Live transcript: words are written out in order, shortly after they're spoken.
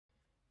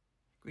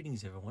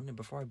Greetings everyone, and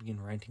before I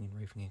begin ranting and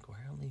raving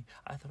incoherently,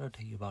 I thought I'd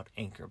tell you about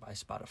Anchor by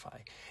Spotify.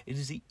 It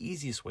is the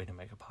easiest way to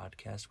make a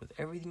podcast with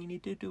everything you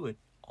need to do it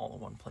all in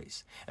one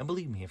place. And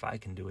believe me, if I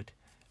can do it,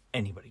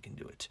 anybody can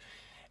do it.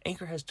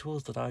 Anchor has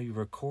tools that allow you to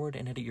record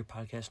and edit your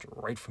podcast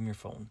right from your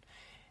phone.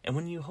 And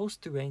when you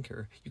host through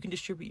Anchor, you can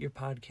distribute your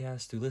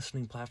podcast through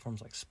listening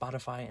platforms like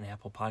Spotify and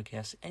Apple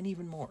Podcasts, and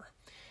even more.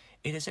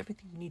 It has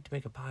everything you need to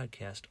make a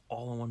podcast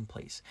all in one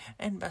place.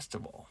 And best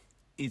of all,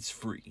 it's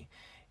free.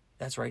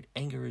 That's right,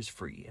 Anchor is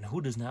free, and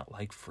who does not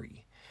like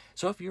free?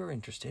 So if you're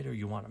interested or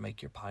you want to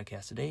make your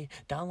podcast today,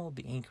 download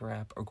the Anchor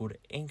app or go to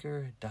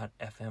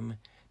anchor.fm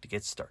to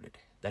get started.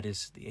 That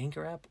is the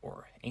Anchor app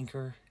or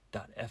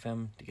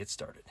anchor.fm to get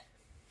started.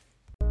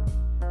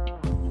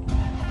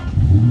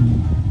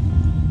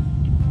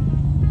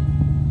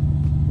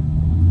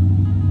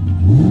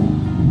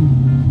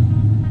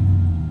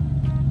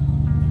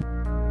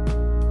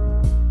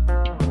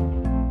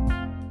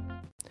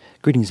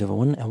 Greetings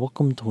everyone, and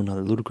welcome to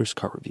another ludicrous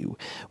car review.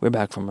 We're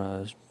back from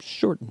a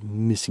short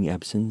missing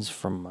absence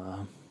from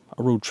a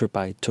road trip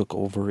I took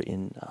over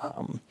in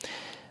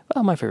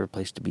my favorite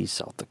place to be,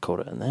 South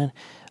Dakota, and that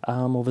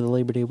over the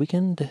Labor Day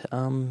weekend.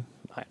 I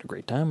had a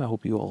great time. I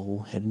hope you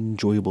all had an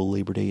enjoyable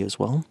Labor Day as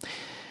well.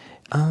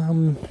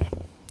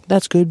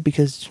 That's good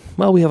because,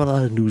 well, we have a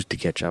lot of news to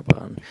catch up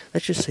on.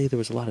 Let's just say there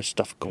was a lot of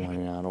stuff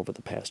going on over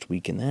the past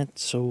week and that,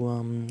 so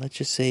let's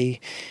just say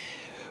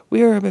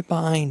we are a bit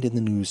behind in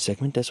the news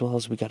segment, as well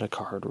as we got a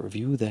car to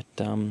review that,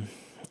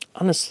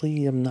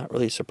 honestly, I'm not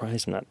really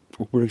surprised.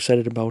 We're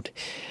excited about.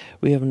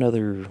 We have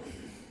another,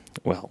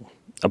 well,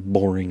 a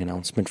boring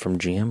announcement from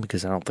GM,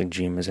 because I don't think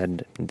GM has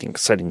had anything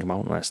exciting come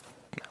out in the last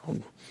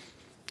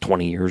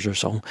 20 years or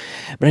so.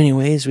 But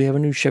anyways, we have a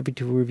new Chevy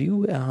to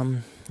review.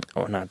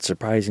 Not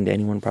surprising to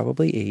anyone,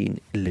 probably, an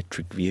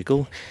electric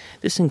vehicle.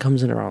 This thing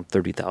comes in around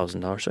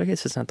 $30,000, so I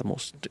guess it's not the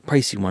most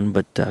pricey one,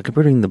 but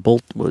comparing the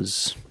Bolt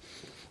was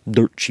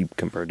dirt cheap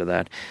compared to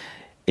that.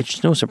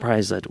 It's no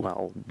surprise that,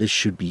 well, this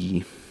should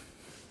be,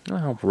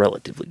 well,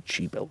 relatively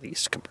cheap at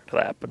least compared to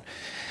that, but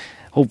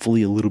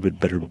hopefully a little bit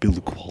better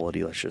build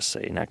quality, let's just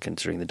say, not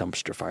considering the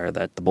dumpster fire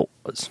that the Bolt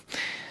was.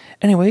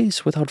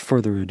 Anyways, without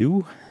further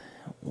ado,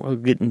 we'll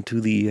get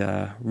into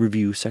the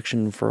review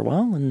section for a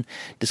while and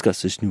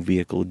discuss this new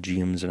vehicle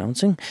GM's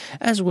announcing,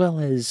 as well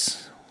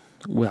as,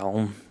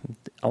 well,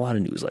 a lot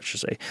of news, let's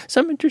just say.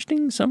 Some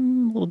interesting,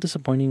 some a little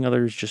disappointing,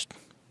 others just,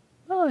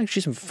 well,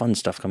 actually some fun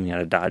stuff coming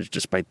out of Dodge,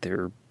 despite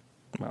their,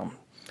 well,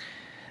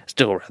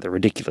 still rather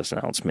ridiculous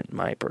announcement, in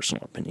my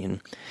personal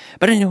opinion.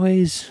 But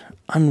anyways,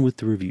 on with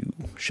the review,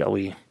 shall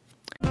we?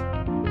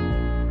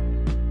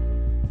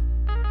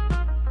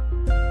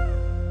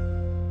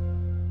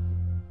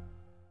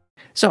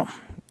 So,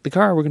 the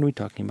car we're going to be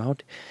talking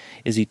about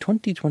is the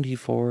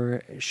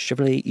 2024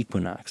 Chevrolet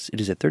Equinox.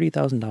 It is a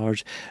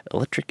 $30,000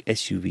 electric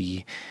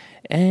SUV,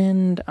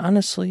 and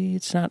honestly,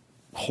 it's not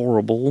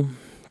horrible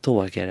to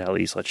look at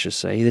least, let's just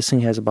say. This thing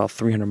has about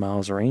 300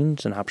 miles of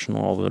range, an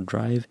optional all-wheel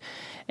drive,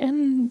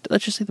 and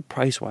let's just say the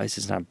price-wise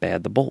is not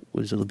bad. The Bolt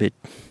was a little bit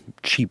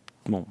cheap,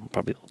 well,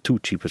 probably a little too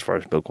cheap as far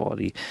as build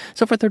quality.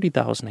 So for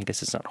 $30,000, I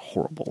guess it's not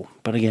horrible.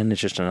 But again,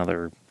 it's just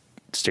another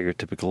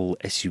stereotypical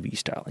SUV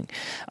styling.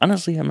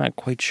 Honestly, I'm not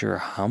quite sure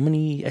how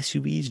many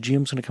SUVs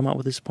GM's going to come out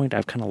with at this point.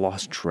 I've kind of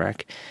lost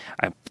track.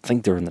 I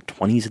think they're in the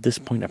 20s at this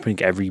point. I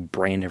think every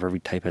brand of every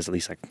type has at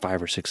least like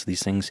 5 or 6 of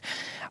these things.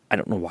 I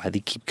don't know why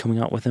they keep coming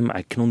out with them.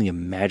 I can only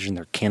imagine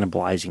they're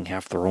cannibalizing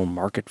half their own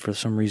market for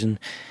some reason.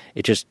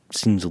 It just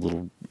seems a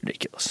little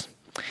ridiculous.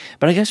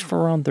 But I guess for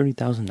around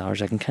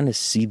 $30,000, I can kind of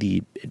see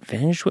the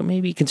advantage to it,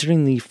 maybe,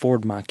 considering the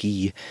Ford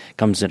Mach-E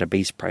comes at a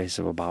base price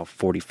of about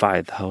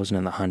 $45,000,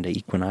 and the Honda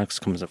Equinox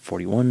comes at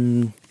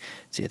 $41,000.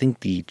 See, I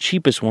think the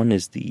cheapest one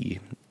is the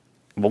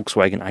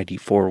Volkswagen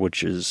ID4,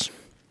 which is,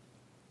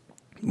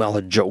 well,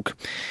 a joke.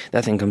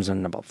 That thing comes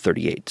in about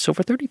 $38,000. So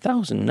for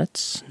 $30,000,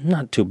 that's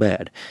not too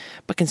bad.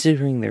 But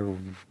considering their,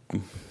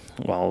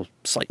 well,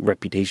 slight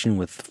reputation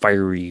with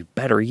fiery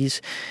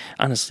batteries,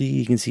 honestly,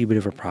 you can see a bit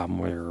of a problem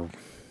where,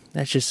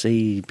 let's just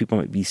say, people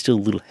might be still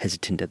a little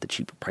hesitant at the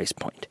cheaper price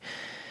point.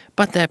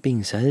 But that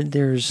being said,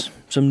 there's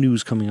some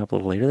news coming up a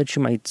little later that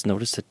you might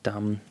notice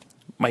that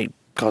might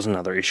cause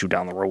another issue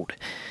down the road.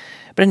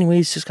 But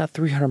anyways, it's just got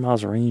 300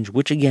 miles of range,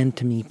 which again,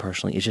 to me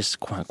personally, is just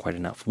quite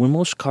enough. When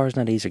most cars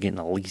nowadays are getting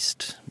at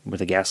least,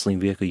 with a gasoline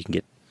vehicle, you can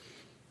get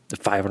the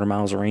 500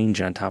 miles of range,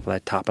 and on top of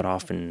that, top it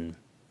off in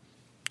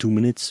 2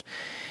 minutes.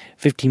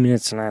 15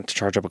 minutes and that to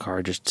charge up a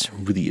car just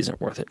really isn't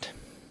worth it.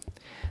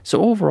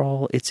 So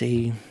overall, it's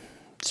a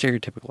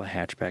stereotypical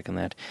hatchback in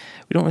that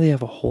we don't really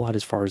have a whole lot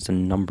as far as the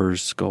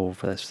numbers go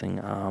for this thing.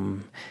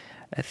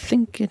 I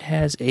think it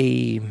has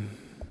a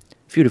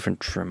few different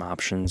trim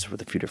options with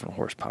a few different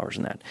horsepowers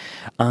in that.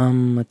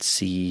 Let's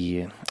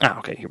see.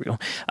 Okay, here we go.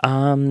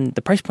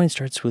 The price point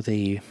starts with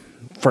a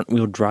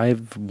front-wheel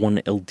drive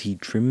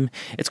 1LT trim.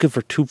 It's good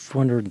for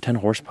 210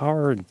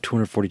 horsepower and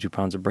 242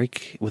 pounds of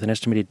brake with an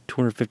estimated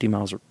 250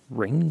 miles of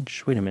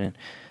range. Wait a minute.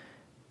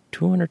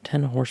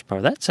 210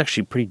 horsepower. That's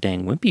actually pretty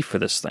dang wimpy for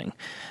this thing.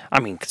 I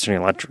mean,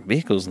 considering electric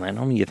vehicles and that,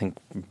 normally you think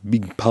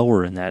big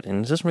power in that,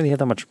 and it doesn't really have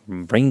that much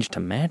range to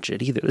match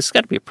it either. This has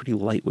got to be a pretty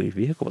lightweight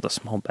vehicle with a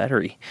small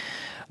battery.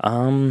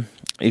 You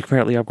can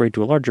currently upgrade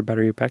to a larger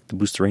battery pack to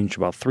boost the range to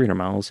about 300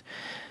 miles.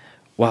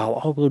 While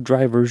all-wheel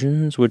drive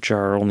versions, which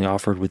are only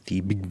offered with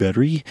the big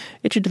battery,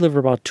 it should deliver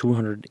about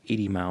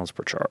 280 miles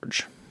per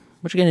charge.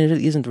 Which again, it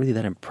isn't really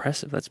that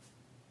impressive. That's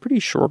pretty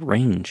short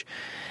range.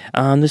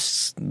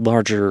 This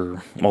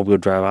larger all-wheel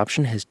drive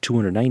option has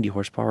 290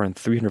 horsepower and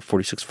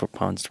 346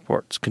 foot-pounds of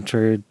torque.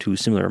 Compared to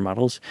similar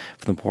models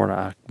from the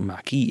Ford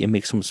Mach-E, it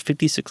makes almost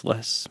 56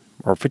 less,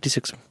 or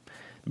 56.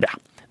 Yeah,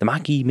 the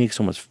Mach-E makes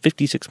almost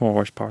 56 more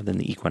horsepower than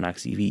the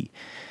Equinox EV,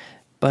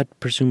 but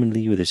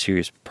presumably with a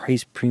serious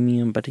price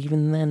premium. But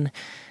even then,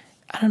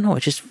 I don't know.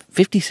 It just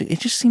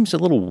seems a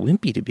little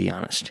wimpy, to be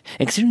honest.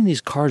 And considering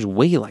these cars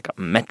weigh like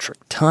a metric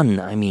ton,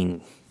 I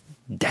mean,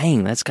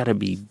 dang, it's got to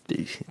be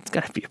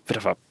a bit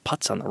of a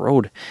putz on the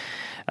road.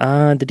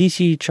 The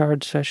DC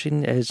charge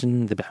session it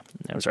can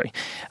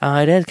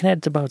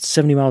add to about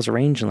 70 miles of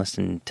range in less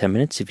than 10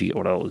 minutes if you get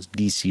one of those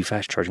DC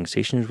fast charging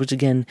stations, which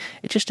again,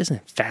 it just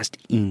isn't fast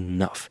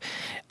enough.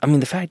 I mean,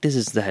 the fact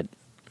is that,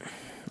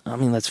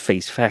 let's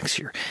face facts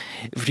here.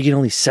 If you get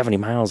only 70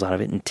 miles out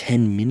of it in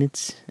 10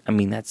 minutes, I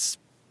mean, that's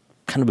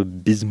kind of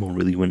abysmal,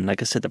 really, when,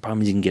 like I said, the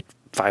problem is you can get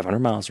 500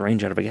 miles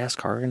range out of a gas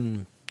car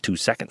in 2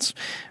 seconds,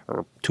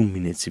 or 2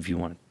 minutes if you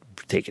want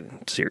to take it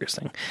a serious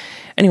thing.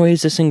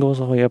 Anyways, this thing goes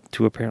all the way up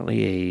to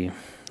apparently a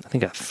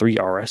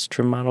 3RS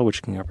trim model,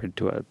 which can operate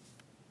to a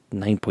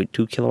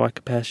 9.2 kilowatt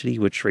capacity,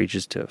 which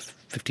ranges to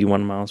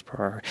 51 miles per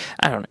hour.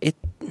 I don't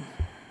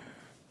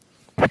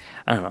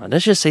know.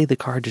 Let's just say the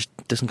car just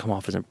doesn't come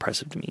off as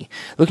impressive to me.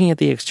 Looking at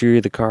the exterior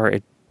of the car,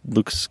 it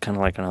looks kind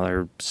of like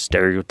another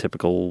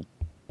stereotypical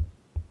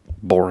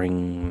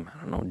boring,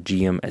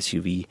 GM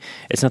SUV.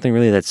 It's nothing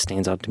really that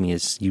stands out to me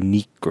as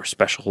unique or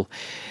special.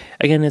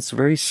 Again, it's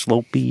very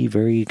slopey,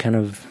 very kind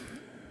of,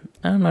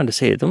 I don't know how to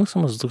say it. It almost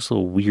looks a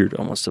little weird,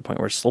 almost to the point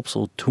where it slopes a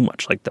little too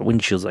much. Like the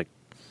windshield's like,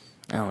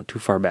 too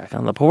far back.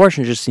 The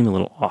proportions just seem a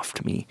little off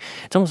to me.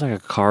 It's almost like a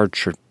car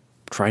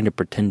trying to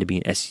pretend to be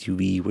an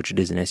SUV, which it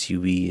is an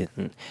SUV,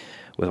 and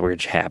with a weird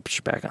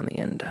hatchback on the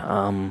end.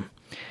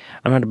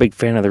 I'm not a big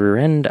fan of the rear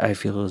end. I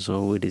feel as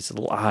though it is a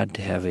little odd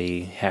to have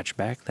a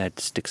hatchback that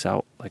sticks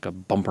out like a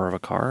bumper of a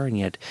car and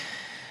yet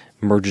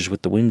merges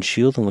with the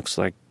windshield and looks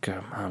like,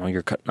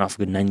 you're cutting off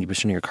a good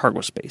 90% of your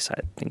cargo space.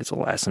 I think it's a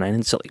little asinine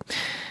and silly.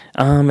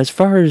 As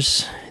far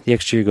as the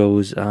exterior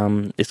goes,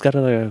 it's got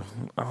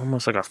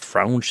almost like a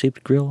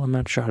frown-shaped grille. I'm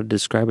not sure how to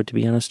describe it, to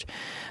be honest.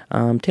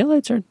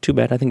 Taillights aren't too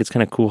bad. I think it's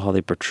kind of cool how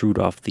they protrude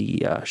off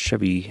the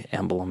Chevy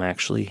emblem,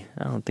 actually.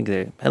 I don't think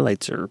the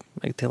taillights are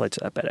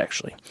that bad,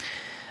 actually.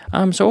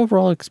 So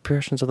overall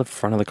expressions of the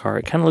front of the car,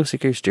 it kind of looks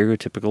like your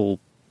stereotypical,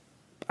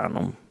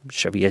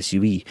 Chevy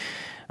SUV.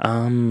 The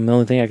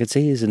only thing I could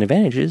say is an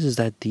advantage is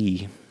that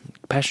the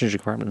passenger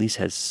compartment at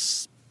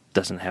least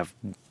doesn't have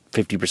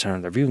 50%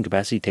 of their viewing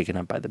capacity taken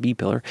up by the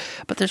B-pillar.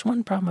 But there's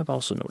one problem I've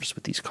also noticed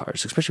with these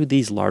cars, especially with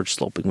these large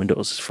sloping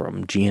windows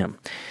from GM.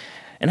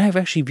 And I've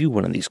actually viewed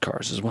one of these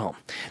cars as well.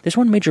 There's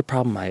one major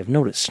problem I have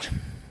noticed.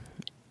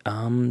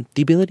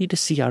 The ability to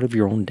see out of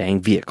your own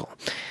dang vehicle.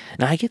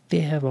 Now, I get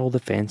they have all the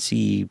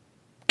fancy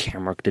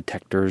camera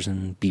detectors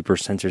and beeper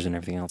sensors and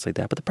everything else like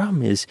that, but the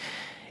problem is,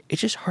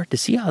 it's just hard to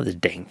see out of the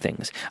dang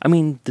things. I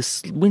mean,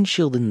 the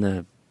windshield and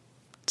the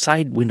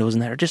side windows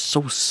and that are just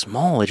so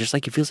small. It's just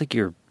like, it feels like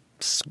you're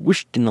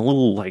squished in a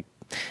little, like,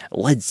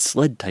 lead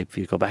sled type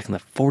vehicle back in the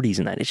 40s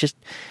and that. It's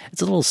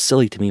a little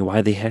silly to me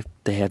why they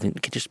can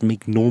just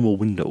make normal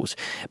windows,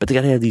 but they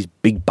gotta have these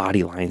big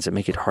body lines that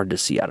make it hard to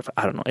see out of.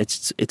 I don't know.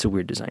 It's a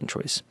weird design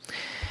choice.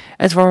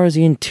 As far as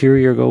the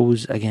interior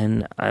goes,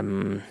 again,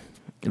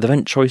 the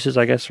vent choices,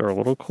 I guess, are a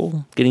little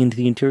cool. Getting into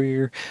the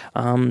interior,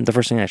 the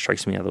first thing that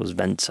strikes me are those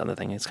vents on the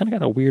thing. It's kind of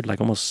got a weird,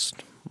 like, almost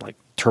like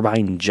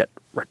turbine jet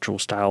retro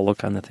style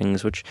look on the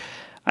things, which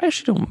I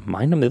actually don't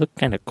mind them. They look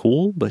kind of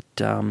cool, but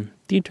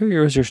the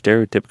interior is your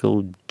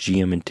stereotypical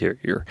GM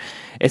interior.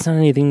 It's not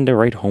anything to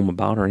write home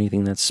about or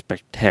anything that's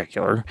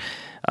spectacular.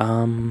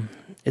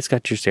 It's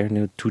got your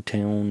standard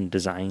two-tone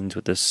designs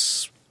with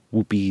this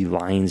swoopy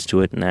lines to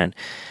it and that.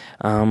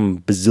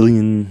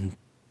 Bazillion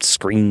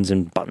screens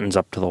and buttons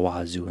up to the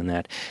wazoo and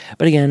that.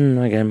 But again,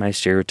 my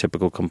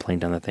stereotypical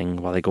complaint on the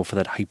thing, while they go for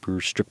that hyper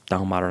stripped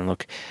down modern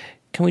look,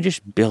 can we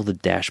just build a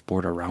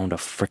dashboard around a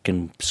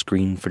frickin'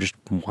 screen for just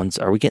once?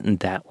 Are we getting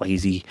that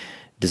lazy,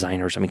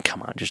 designers? I mean,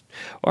 come on,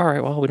 all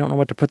right, well, we don't know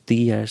what to put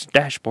the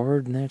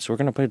dashboard in there, so we're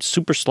going to put it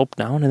super sloped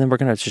down, and then we're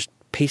going to just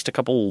paste a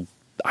couple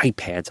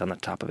iPads on the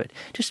top of it.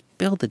 Just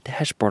build the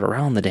dashboard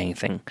around the dang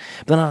thing.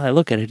 But then I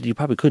look at it, you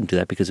probably couldn't do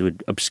that because it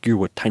would obscure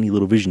what tiny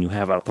little vision you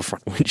have out of the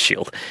front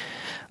windshield.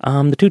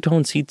 The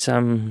two-tone seats,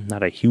 I'm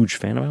not a huge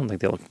fan of. I don't think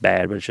they look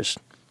bad, but it's just,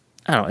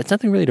 I don't know, it's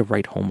nothing really to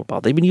write home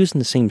about. They've been using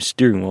the same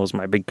steering wheel as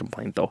my big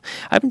complaint, though.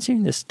 I've been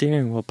seeing this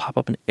steering wheel pop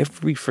up in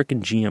every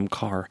freaking GM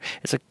car.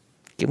 It's like,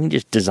 can we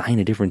just design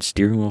a different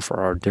steering wheel for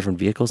our different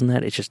vehicles and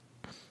that? It's just,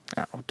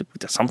 I don't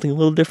know, something a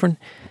little different.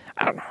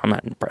 I don't know, I'm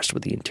not impressed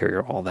with the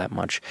interior all that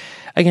much.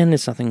 Again,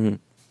 it's nothing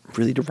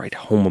really to write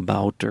home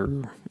about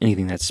or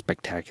anything that's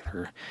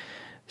spectacular.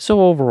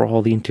 So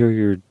overall, the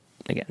interior,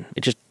 again,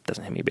 it just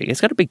doesn't have me big.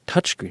 It's got a big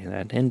touchscreen in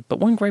that, but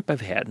one gripe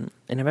I've had,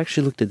 and I've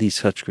actually looked at these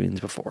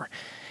touchscreens before,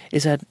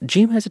 is that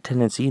GM has a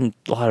tendency, and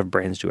a lot of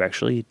brands do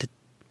actually, to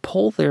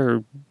pull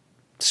their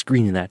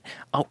screen in that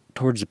out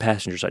towards the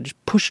passenger side,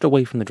 just push it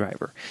away from the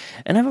driver.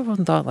 And I've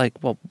often thought, like,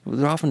 well,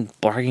 they're often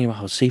bragging about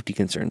how safety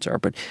concerns are,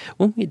 but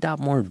when we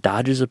adopt more of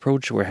Dodge's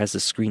approach, where it has the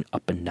screen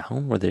up and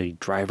down, where the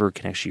driver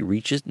can actually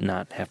reach it,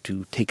 not have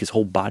to take his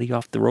whole body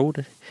off the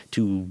road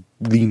to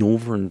lean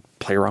over and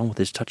play around with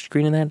his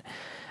touchscreen in that,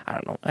 I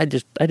don't know. I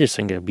just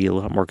think it'd be a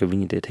lot more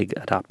convenient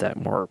to adopt that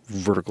more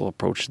vertical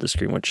approach to the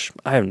screen, which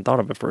I haven't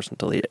thought of at first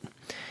until they did.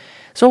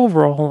 So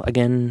overall,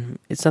 again,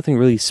 it's nothing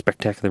really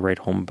spectacular to write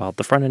home about.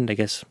 The front end, I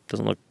guess,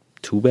 doesn't look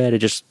too bad. It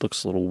just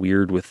looks a little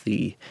weird with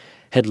the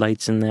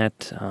headlights in that.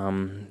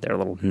 They're a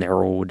little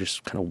narrow,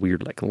 just kind of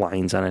weird like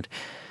lines on it.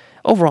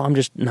 Overall, I'm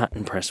just not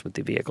impressed with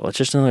the vehicle. It's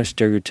just another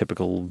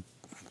stereotypical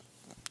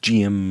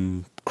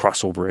GM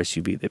crossover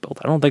SUV they built.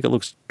 I don't think it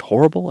looks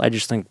horrible. I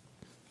just think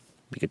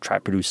we could try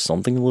to produce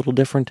something a little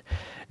different.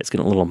 It's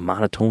getting a little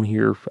monotone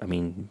here.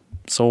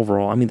 So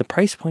overall, the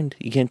price point,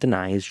 you can't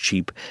deny, is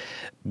cheap.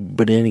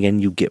 But then again,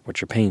 you get what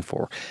you're paying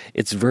for.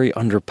 It's very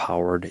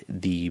underpowered.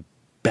 The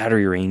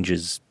battery range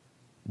is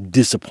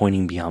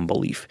disappointing beyond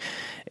belief.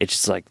 It's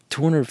just like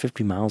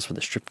 250 miles for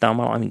the stripped down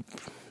model.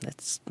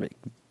 That's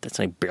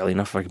like barely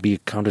enough for it to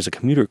count as a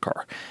commuter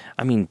car.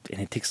 And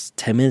it takes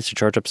 10 minutes to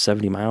charge up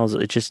 70 miles.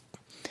 It just,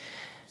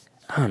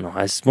 I don't know.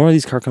 As more of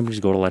these car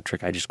companies go to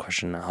electric, I just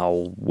question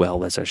how well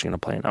that's actually going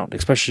to play out,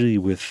 especially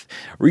with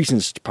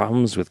recent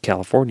problems with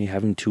California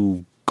having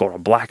to go to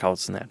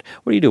blackouts and that.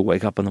 What do?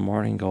 Wake up in the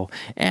morning and go,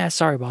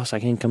 sorry, boss,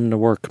 I can't come to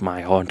work.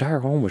 My whole entire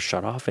home was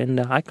shut off, and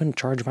I couldn't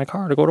charge my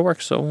car to go to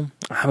work, so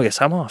I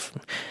guess I'm off.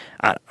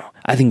 I don't know.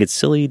 I think it's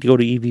silly to go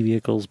to EV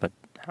vehicles, but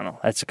I don't know.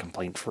 That's a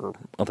complaint for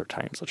other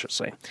times, let's just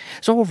say.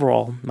 So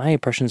overall, my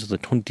impressions of the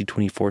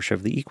 2024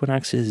 Chevy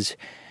Equinox is,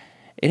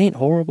 it ain't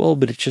horrible,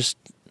 but it's just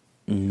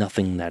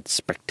nothing that's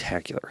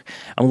spectacular.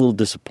 I'm a little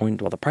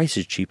disappointed. While the price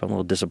is cheap, I'm a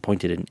little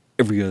disappointed in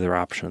every other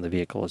option of the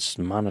vehicle. It's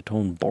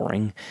monotone,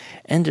 boring,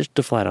 and just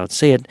to flat out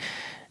say it,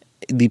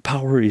 the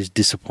power is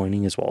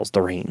disappointing as well as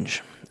the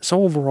range.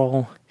 So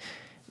overall,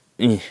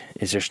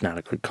 it's just not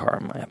a good car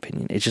in my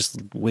opinion. It's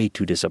just way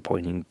too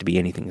disappointing to be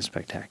anything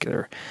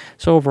spectacular.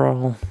 So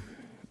overall,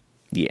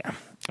 yeah,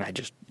 I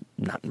just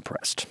not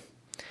impressed.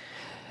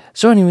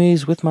 So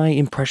anyways, with my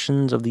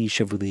impressions of the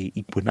Chevrolet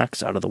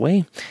Equinox out of the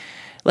way,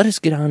 let us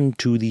get on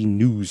to the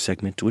news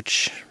segment,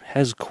 which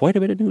has quite a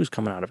bit of news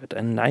coming out of it,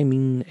 and I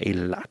mean a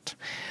lot.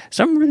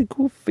 Some really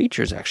cool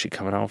features actually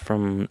coming out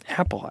from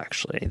Apple,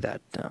 actually,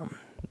 that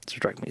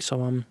strike me.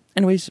 So,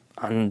 anyways,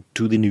 on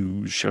to the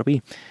news, shall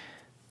we?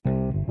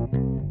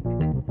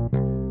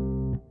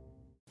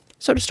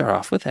 So to start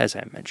off with, as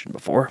I mentioned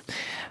before,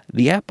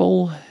 the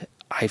Apple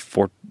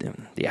iPhone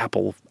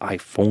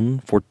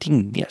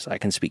 14, yes, I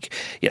can speak.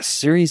 Yes,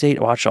 Series 8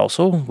 watch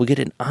also will get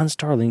an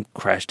OnStar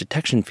crash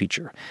detection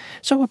feature.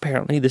 So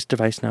apparently this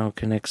device now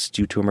connects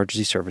you to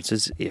emergency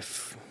services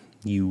if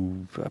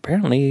you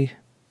apparently,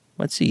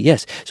 let's see,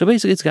 yes. So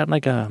basically it's got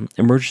like a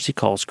emergency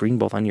call screen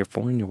both on your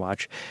phone and your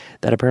watch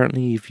that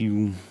apparently if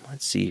you,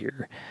 let's see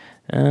here,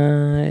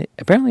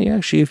 apparently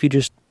actually if you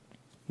just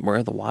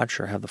wear the watch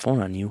or have the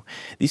phone on you,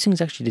 these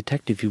things actually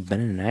detect if you've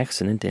been in an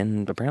accident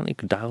and apparently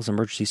it dials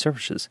emergency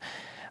services.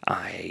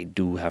 I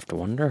do have to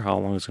wonder how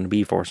long it's going to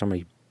be before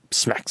somebody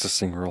smacks this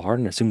thing real hard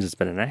and assumes it's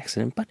been an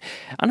accident, but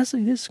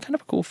honestly, this is kind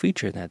of a cool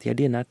feature. That the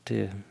idea not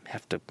to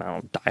have to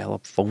dial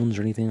up phones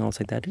or anything else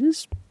like that, it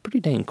is pretty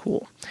dang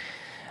cool.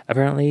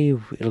 Apparently,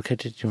 it'll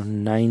catch it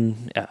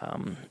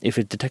if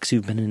it detects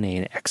you've been in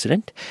an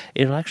accident,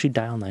 it'll actually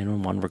dial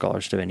 911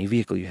 regardless of any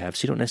vehicle you have,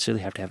 so you don't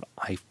necessarily have to have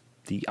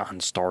the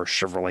OnStar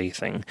Chevrolet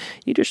thing.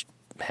 You just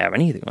have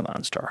anything with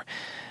OnStar.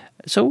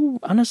 So,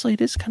 honestly,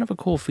 it is kind of a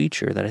cool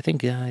feature that I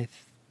think,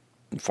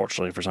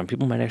 unfortunately for some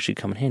people, might actually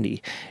come in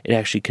handy. It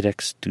actually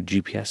connects to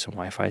GPS and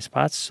Wi-Fi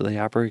spots, so the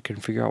operator can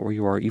figure out where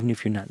you are, even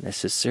if you're not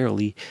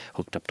necessarily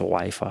hooked up to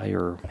Wi-Fi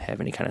or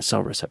have any kind of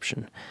cell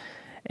reception.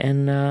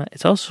 And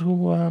it's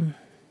also,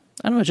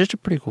 I don't know, it's just a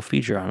pretty cool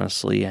feature,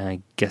 honestly.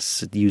 I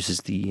guess it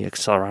uses the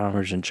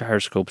accelerometers and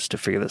gyroscopes to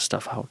figure this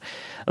stuff out.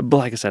 But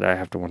like I said, I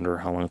have to wonder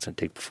how long it's going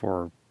to take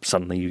before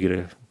suddenly you get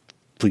a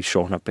police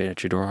showing up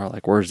at your door,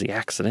 like, where's the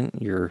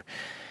accident? You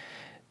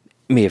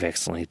may have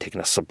accidentally taken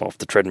a sip off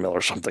the treadmill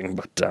or something,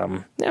 but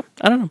yeah,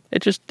 I don't know.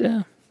 It's just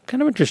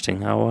kind of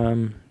interesting how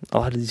a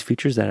lot of these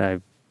features that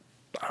I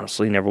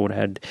honestly never would have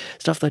had,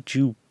 stuff that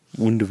you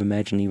wouldn't have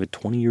imagined even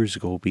 20 years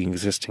ago being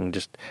existing,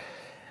 just,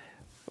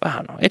 I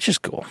don't know, it's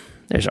just cool.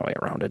 There's no way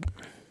around it.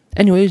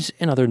 Anyways,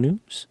 in other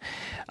news,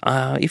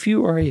 if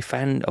you are a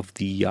fan of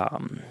the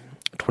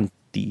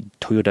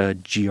Toyota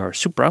GR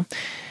Supra,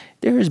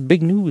 there is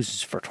big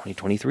news for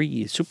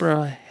 2023.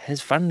 Supra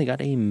has finally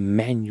got a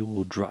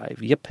manual drive.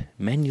 Yep,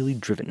 manually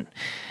driven.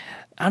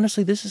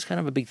 honestly, this is kind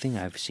of a big thing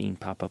I've seen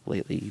pop up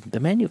lately. The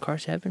manual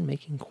cars have been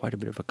making quite a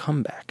bit of a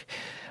comeback.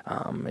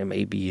 It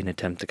may be an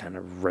attempt to kind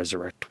of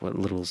resurrect what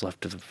little is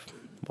left of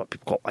what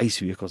people call ICE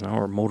vehicles now,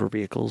 or motor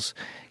vehicles,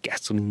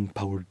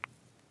 gasoline-powered,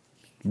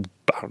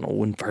 I don't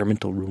know,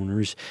 environmental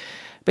ruiners.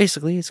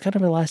 Basically, it's kind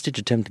of a last-ditch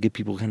attempt to get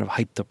people kind of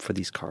hyped up for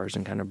these cars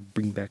and kind of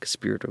bring back a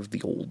spirit of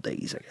the old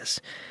days, I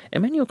guess.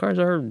 And manual cars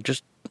are,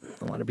 just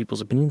a lot of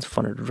people's opinions,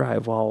 funner to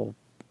drive, while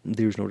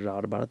there's no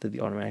doubt about it that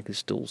the automatic is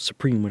still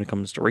supreme when it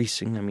comes to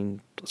racing. I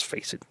mean, let's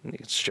face it,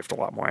 it's shift a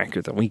lot more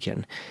accurate than we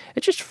can.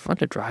 It's just fun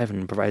to drive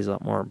and provides a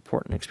lot more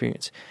important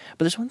experience.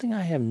 But there's one thing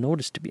I have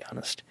noticed, to be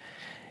honest.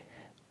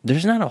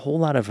 There's not a whole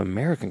lot of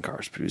American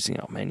cars producing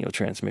out manual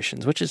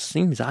transmissions, which just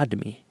seems odd to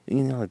me.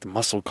 You know, like the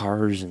muscle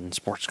cars and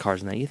sports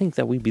cars and that. You think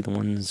that we'd be the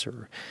ones,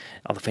 or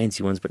all the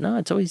fancy ones, but no,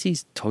 it's always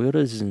these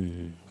Toyotas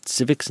and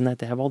Civics and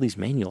that have all these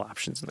manual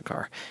options in the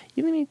car.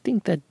 You may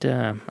think that,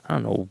 I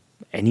don't know,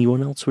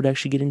 anyone else would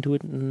actually get into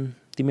it in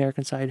the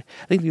American side.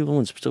 I think the only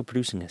ones still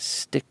producing a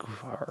stick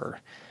are,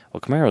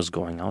 well, Camaro's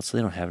going out, so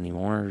they don't have any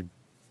more.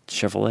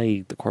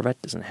 Chevrolet, the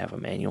Corvette, doesn't have a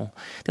manual.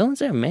 The only ones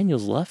that have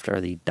manuals left are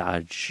the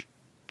Dodge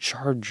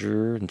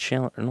Charger and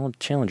Challenger. No,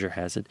 Challenger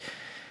has it,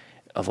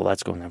 although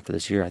that's going up for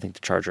this year. I think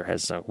the Charger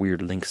has a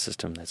weird link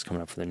system that's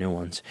coming up for the new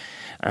ones.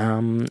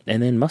 And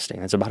then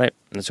Mustang, that's about it.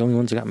 That's the only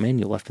ones that got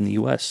manual left in the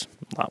U.S.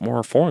 A lot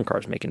more foreign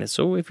cars making it.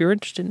 So if you're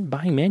interested in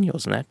buying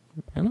manuals and that,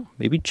 I don't know,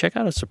 maybe check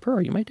out a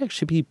Supra. You might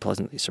actually be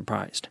pleasantly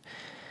surprised.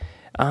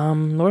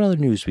 What other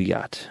news we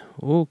got?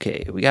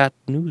 Okay, we got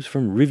news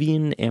from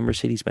Rivian and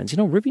Mercedes-Benz. You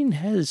know, Rivian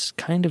has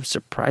kind of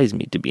surprised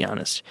me, to be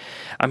honest.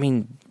 I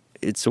mean,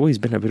 it's always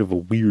been a bit of a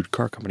weird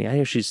car company. I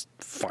actually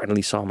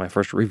finally saw my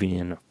first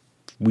Rivian a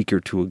week or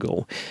two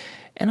ago.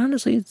 And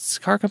honestly, it's a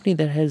car company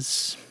that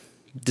has,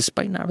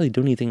 despite not really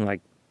doing anything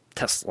like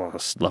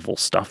Tesla-level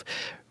stuff,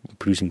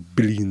 producing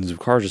billions of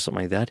cars or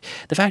something like that,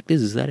 the fact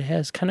is that it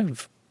has kind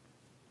of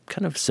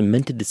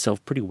cemented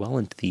itself pretty well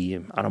into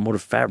the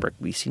automotive fabric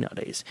we see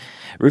nowadays.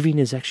 Rivian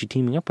is actually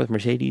teaming up with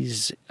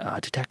Mercedes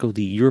to tackle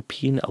the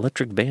European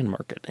electric van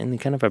market. And they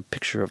kind of have a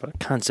picture of a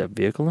concept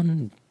vehicle,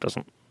 and it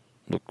doesn't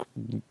look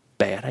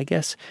bad, I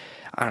guess.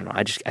 I don't know.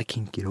 I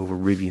can't get over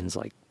Rivian's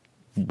like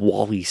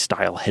Wall-E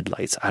style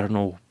headlights. I don't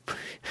know.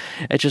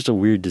 It's just a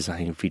weird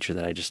design feature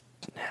that just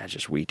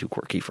way too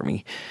quirky for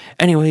me.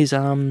 Anyways,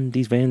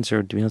 these vans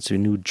are to be honest a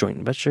new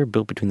joint venture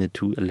built between the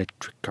two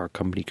electric car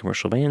company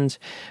commercial vans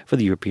for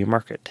the European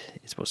market.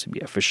 It's supposed to be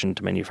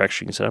efficient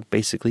manufacturing setup.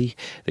 Basically,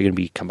 they're going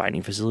to be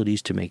combining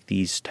facilities to make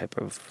these type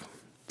of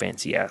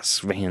fancy ass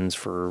vans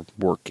for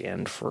work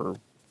and for,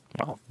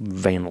 well,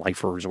 van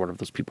lifers or whatever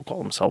those people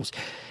call themselves.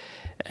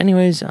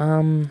 Anyways,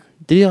 the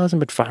deal hasn't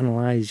been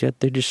finalized yet.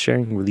 They're just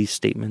sharing release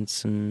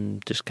statements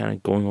and just kind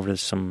of going over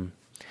some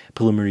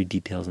preliminary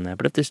details on that.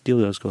 But if this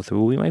deal does go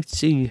through, we might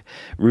see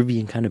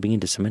Rivian kind of begin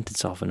to cement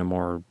itself in a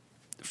more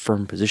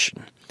firm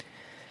position.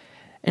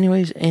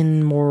 Anyways,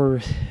 in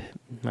more,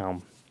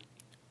 well,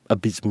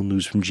 abysmal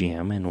news from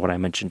GM and what I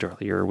mentioned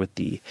earlier with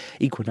the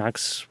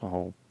Equinox,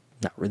 well,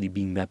 not really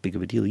being that big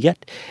of a deal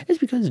yet, is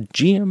because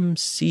GM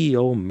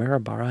CEO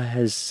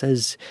Marabara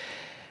says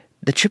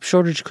the chip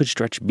shortage could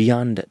stretch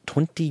beyond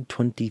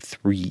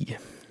 2023.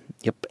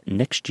 Yep,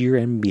 next year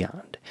and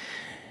beyond.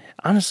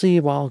 Honestly,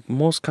 while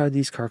most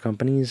these car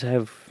companies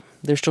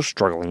they're still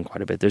struggling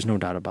quite a bit, there's no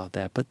doubt about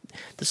that, but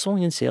the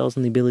slowing in sales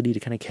and the ability to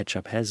kind of catch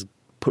up has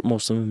put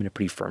most of them in a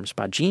pretty firm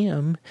spot.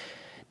 GM,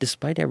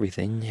 despite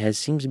everything,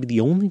 seems to be the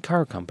only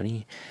car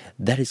company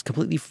that is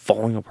completely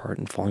falling apart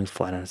and falling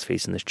flat on its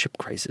face in this chip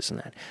crisis and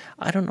that.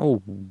 I don't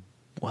know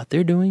what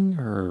they're doing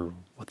or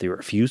what they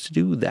refuse to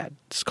do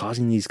that's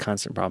causing these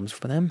constant problems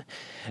for them.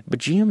 But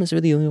GM is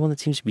really the only one that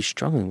seems to be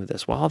struggling with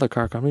this. While other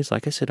car companies,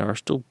 like I said, are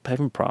still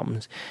having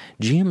problems,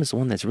 GM is the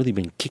one that's really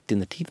been kicked in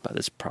the teeth by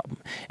this problem,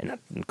 and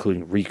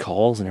including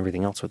recalls and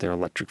everything else with their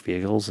electric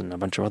vehicles and a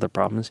bunch of other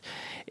problems.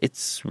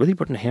 It's really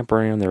putting a hamper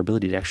on their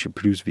ability to actually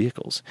produce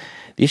vehicles.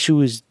 The issue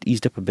is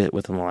eased up a bit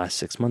within the last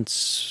 6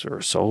 months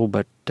or so,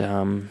 but we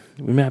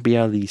may not be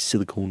out of the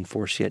silicone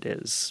force yet,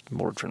 as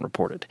Motor Trend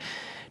reported.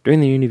 During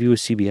the interview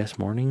with CBS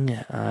Morning,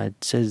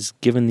 it says,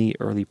 given the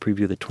early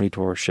preview of the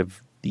 2024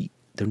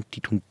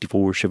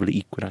 Chevrolet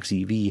Equinox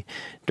EV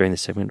during the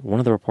segment, one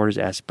of the reporters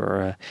asked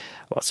Burra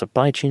about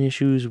supply chain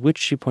issues, which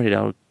she pointed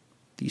out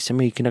the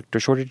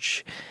semiconductor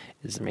shortage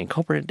is the main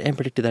culprit and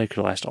predicted that it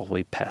could last all the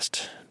way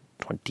past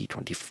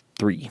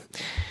 2023.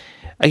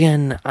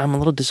 Again, I'm a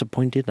little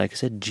disappointed. Like I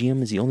said,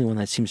 GM is the only one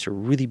that seems to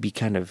really be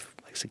kind of,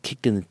 like I said,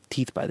 kicked in the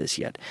teeth by this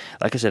yet.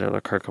 Like I said,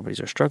 other car companies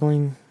are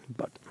struggling,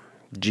 but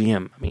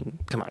GM, I mean,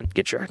 come on,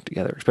 get your act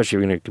together, especially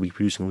if you're going to be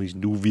producing all these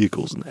new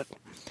vehicles and that.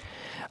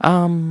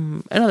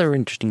 Another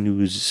interesting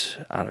news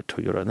out of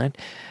Toyota on that,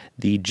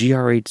 the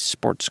GR8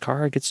 sports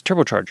car gets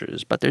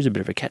turbochargers, but there's a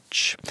bit of a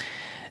catch.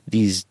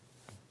 These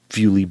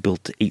newly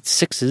built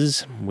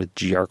 8.6s with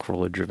GR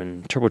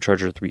Corolla-driven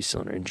turbocharger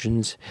 3-cylinder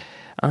engines.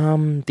 The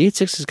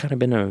 8.6 has kind of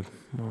been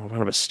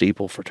kind of a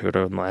staple for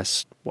Toyota in the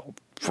last,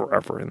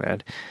 forever in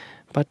that.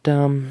 But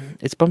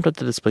it's bumped up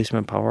the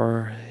displacement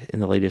power in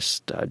the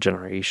latest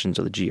generations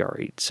of the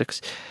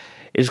GR86.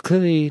 It is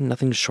clearly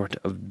nothing short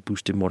of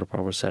boosted motor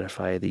power to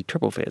satisfy the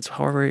turbo fans.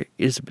 However, it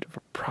is a bit of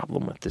a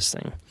problem with this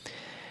thing.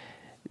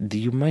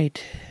 You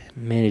might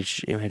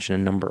imagine a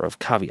number of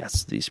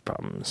caveats to these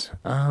problems.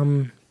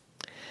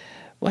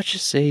 Let's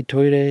just say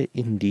Toyota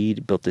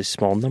indeed built a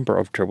small number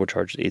of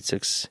turbocharged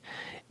 8.6,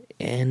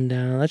 and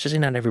let's just say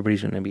not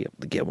everybody's going to be able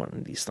to get one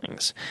of these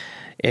things.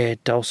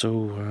 It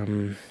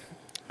also,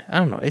 I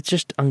don't know, it's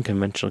just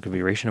unconventional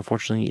configuration.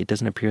 Unfortunately, it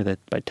doesn't appear that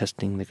by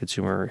testing the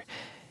consumer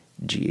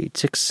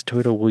G86,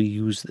 Toyota will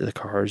use the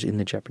cars in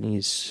the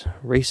Japanese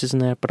races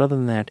and that, but other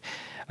than that,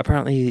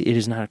 apparently it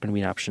is not going to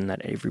be an option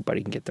that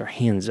everybody can get their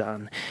hands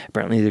on.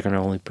 Apparently they're going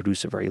to only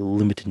produce a very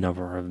limited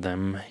number of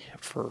them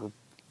for,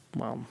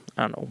 well,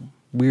 I don't know,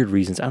 weird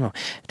reasons. I don't know.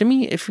 To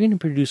me, if you're going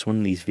to produce one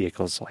of these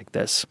vehicles like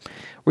this,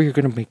 where you're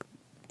going to make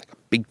like a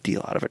big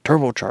deal out of it,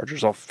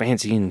 turbochargers, all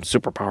fancy and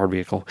super powered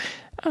vehicle,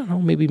 I don't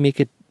know, maybe make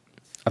it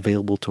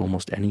available to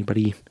almost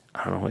anybody.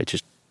 I don't know, it's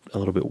just a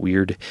little bit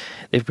weird.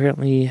 They've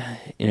apparently,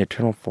 in an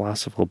eternal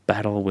philosophical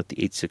battle with the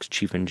 8.6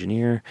 chief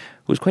engineer,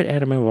 who was quite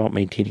adamant about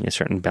maintaining a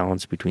certain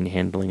balance between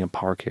handling and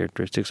power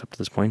characteristics up to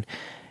this point,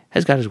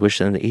 has got his wish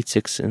that the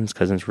 8.6 and its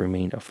cousins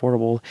remained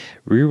affordable,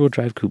 rear-wheel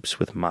drive coupes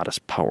with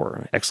modest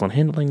power, excellent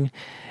handling,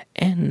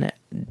 and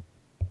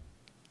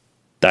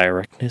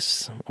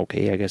directness,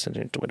 okay, I guess that's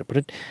the way to put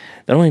it,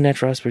 that only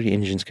natural aspirated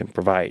engines can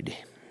provide.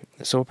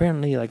 So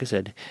apparently, like I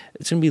said,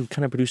 it's going to be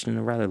kind of produced in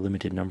a rather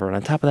limited number. And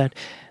on top of that,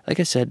 like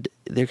I said,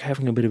 they're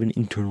having a bit of an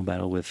internal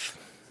battle with,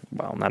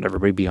 well, not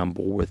everybody be on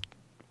board with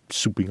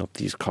souping up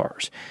these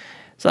cars.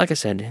 So like I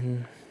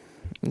said,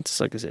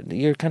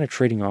 you're kind of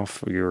trading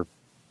off your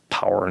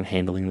power and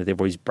handling that they've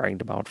always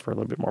bragged about for a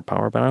little bit more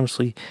power. But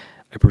honestly,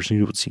 I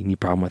personally don't see any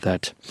problem with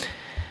that.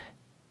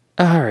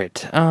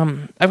 Alright,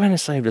 I've kind of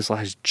saved this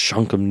last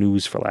chunk of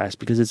news for last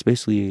because it's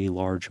basically a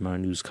large amount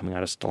of news coming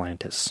out of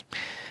Stellantis.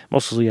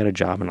 Mostly out of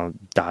Job and a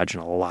Dodge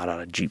and a lot out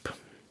of Jeep.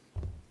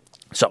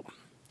 So,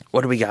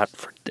 what do we got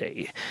for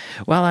today?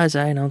 Well, as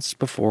I announced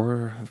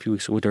before a few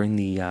weeks ago during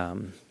the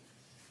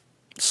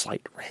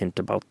slight hint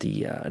about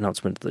the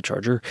announcement of the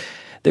Charger,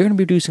 they're going to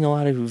be producing a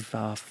lot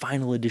of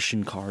final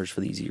edition cars for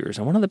these years.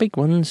 And one of the big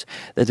ones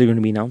that they're going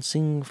to be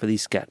announcing for the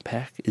Scat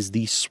Pack is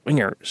the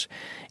Swingers.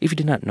 If you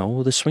did not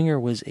know, the Swinger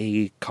was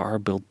a car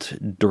built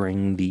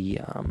during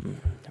the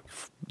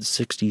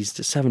 60s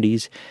to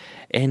 70s,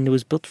 and it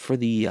was built for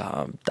the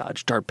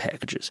Dodge Dart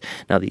packages.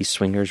 Now, these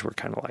Swingers were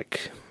kind of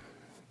like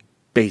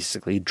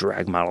basically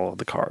drag model of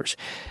the cars.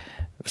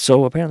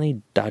 So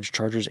apparently Dodge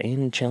Chargers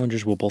and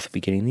Challengers will both be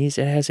getting these.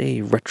 It has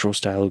a retro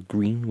style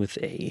green with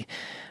a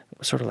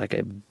sort of like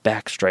a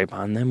back stripe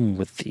on them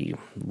with the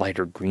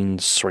lighter green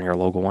Swinger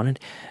logo on it.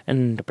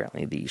 And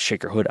apparently the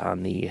shaker hood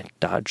on the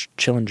Dodge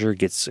Challenger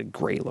gets a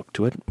gray look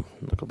to it.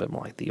 Look a bit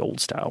more like the old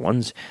style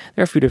ones.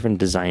 There are a few different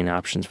design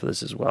options for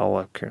this as well.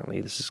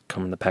 Apparently this is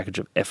coming in the package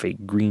of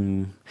F8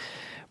 green,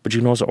 but you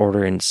can also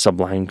order in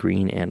Sublime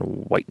green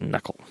and white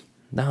knuckle.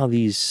 Now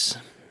these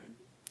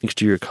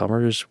exterior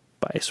colors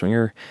by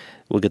Swinger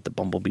will get the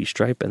bumblebee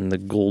stripe and the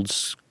gold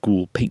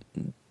school paint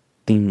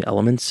theme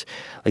elements,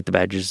 like the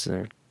badges and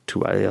their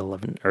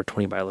 2x11 or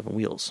 20x11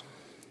 wheels.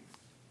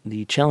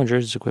 The Challenger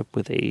is equipped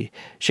with a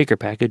shaker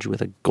package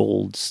with a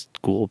gold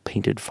school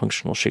painted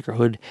functional shaker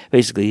hood.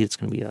 Basically, it's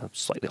going to be a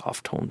slightly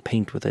off-tone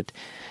paint with it.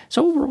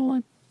 So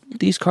overall,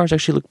 these cars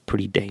actually look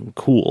pretty dang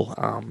cool.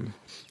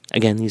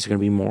 Again, these are going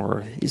to be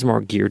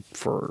more geared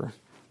for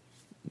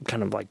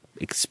kind of like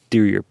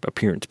exterior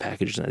appearance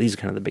packages. Now, these are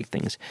kind of the big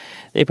things.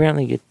 They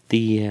apparently get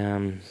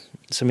the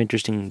some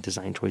interesting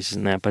design choices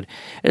in that, but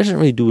it doesn't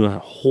really do a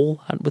whole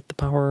lot with the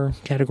power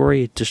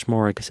category. It's just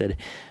more, like I said,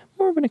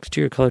 more of an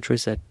exterior color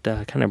choice that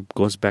kind of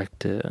goes back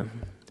to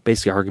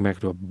basically harking back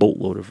to a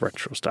boatload of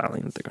retro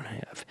styling that they're going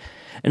to have.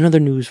 In other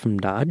news from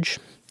Dodge,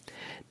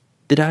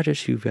 the Dodge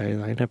SUV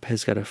lineup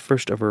has got a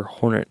first ever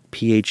Hornet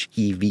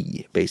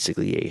PHEV,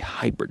 basically a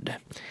hybrid.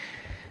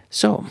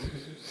 So,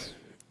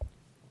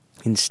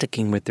 in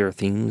sticking with their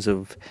themes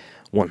of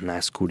one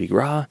last coup de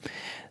grace,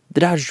 the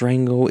Dodge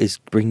Durango is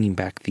bringing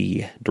back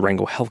the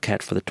Durango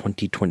Hellcat for the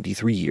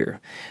 2023 year.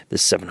 The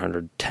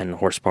 710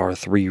 horsepower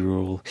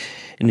three-wheel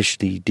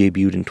initially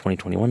debuted in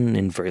 2021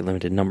 in very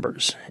limited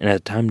numbers. And at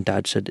the time,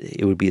 Dodge said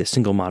it would be a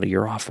single model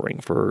year offering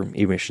for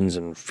emissions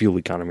and fuel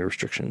economy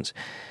restrictions.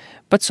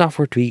 But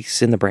software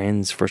tweaks in the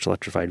brand's first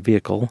electrified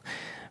vehicle,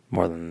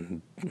 more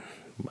than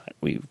what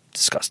we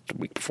discussed a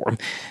week before,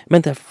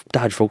 meant that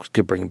Dodge folks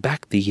could bring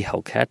back the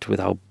Hellcat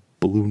without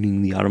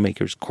ballooning the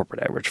automaker's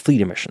corporate average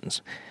fleet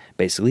emissions.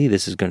 Basically,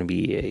 this is going to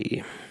be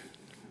a,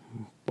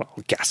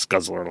 gas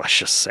guzzler, let's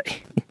just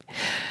say.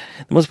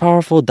 The most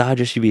powerful Dodge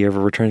SUV ever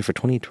returns for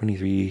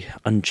 2023,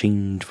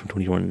 unchanged from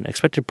 2021.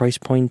 Expected price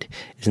point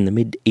is in the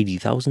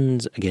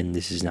mid-80,000s. Again,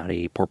 this is not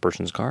a poor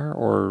person's car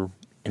or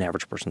an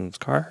average person's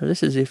car.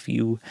 This is if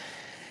you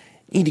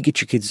need to get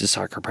your kids to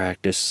soccer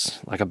practice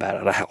like a bat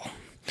out of hell.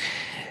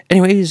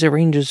 Anyways, it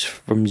ranges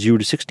from 0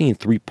 to 60 in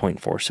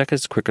 3.4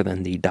 seconds, quicker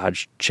than the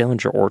Dodge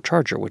Challenger or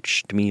Charger,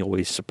 which to me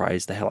always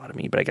surprised the hell out of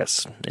me, but I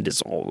guess it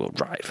is all-wheel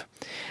drive.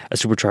 A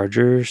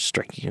supercharger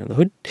striking under the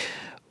hood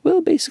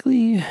will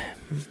basically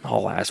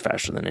haul ass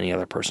faster than any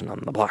other person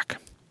on the block.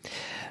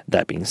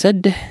 That being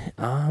said,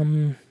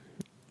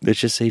 let's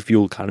just say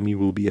fuel economy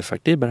will be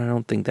affected, but I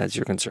don't think that's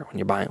your concern when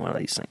you're buying one of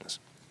these things.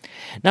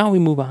 Now we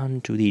move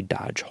on to the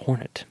Dodge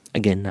Hornet.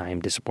 Again, I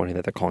am disappointed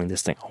that they're calling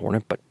this thing a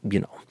Hornet, but you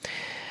know.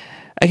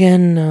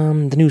 Again,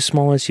 the new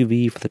small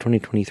SUV for the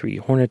 2023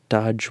 Hornet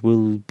Dodge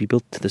will be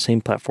built to the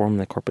same platform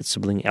that corporate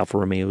sibling Alfa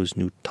Romeo's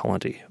new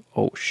Talenti.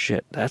 Oh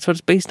shit, that's what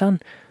it's based on?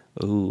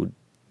 Oh,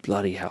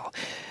 bloody hell.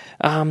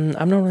 I'm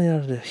normally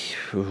not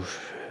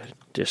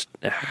just...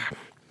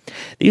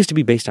 They used to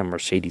be based on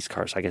Mercedes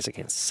cars. I guess I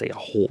can't say a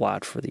whole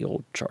lot for the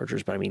old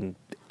Chargers, but I mean,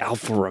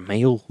 Alfa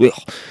Romeo?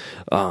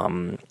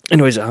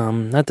 Anyways,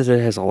 not that it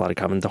has a lot of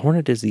common. The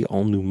Hornet is the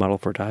all-new model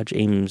for Dodge,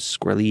 aims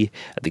squarely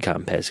at the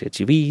compact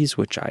SUVs,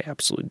 which I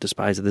absolutely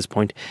despise at this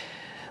point,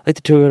 like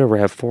the Toyota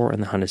RAV4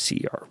 and the Honda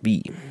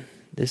CR-V.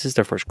 This is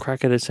their first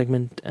crack at a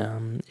segment.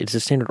 It's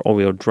a standard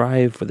all-wheel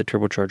drive with a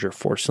turbocharger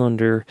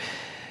 4-cylinder,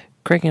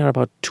 cranking out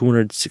about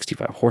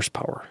 265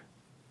 horsepower.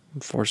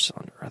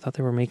 4-cylinder. I thought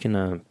they were making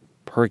a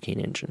Hurricane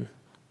engine.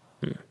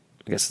 I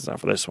guess it's not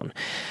for this one.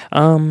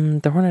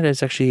 The Hornet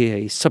is actually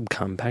a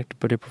subcompact,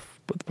 but with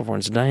the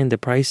performance dying, the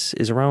price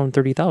is around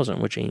 $30,000,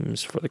 which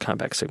aims for the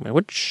compact segment,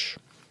 which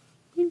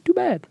ain't too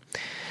bad.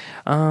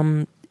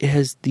 It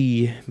has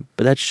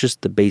but that's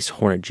just the base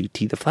Hornet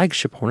GT. The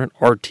flagship Hornet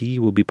RT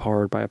will be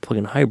powered by a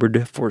plug-in hybrid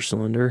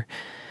 4-cylinder.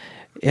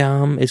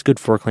 It's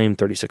good for a claimed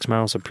 36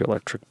 miles of pure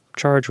electric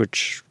charge,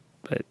 which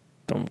I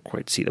don't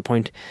quite see the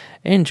point,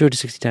 and 0 to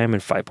 60 time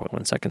in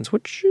 5.1 seconds,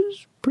 which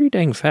is pretty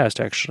dang fast,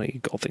 actually,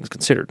 all things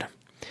considered.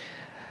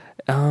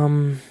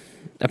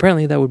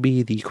 Apparently, that would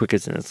be the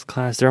quickest in its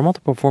class. There are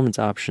multiple performance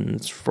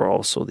options for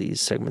also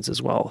these segments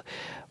as well.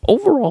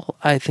 Overall,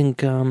 I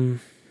think I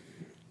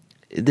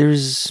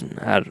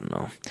don't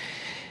know.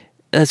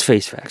 Let's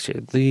face facts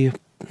here. The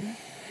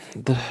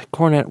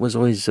Hornet was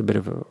always a bit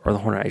of or the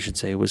Hornet, I should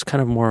say, was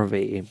kind of more of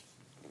a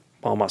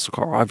all-muscle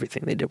car.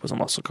 Everything they did was a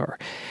muscle car.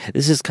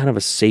 This is kind of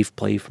a safe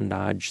play from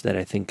Dodge that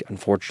I think,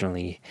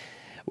 unfortunately,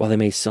 while they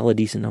may sell a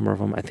decent number of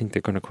them, I think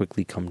they're going to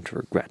quickly come to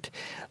regret.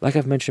 Like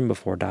I've mentioned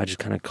before, Dodge has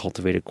kind of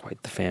cultivated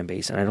quite the fan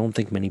base, and I don't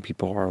think many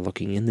people are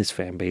looking in this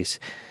fan base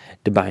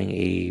to buying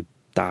a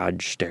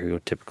Dodge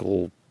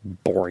stereotypical,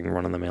 boring,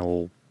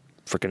 run-of-the-mill,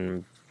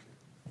 freaking,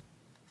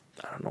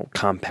 I don't know,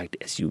 compact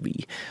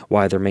SUV.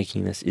 Why they're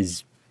making this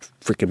is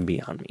freaking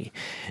beyond me.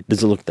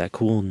 Does it look that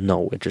cool?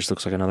 No, it just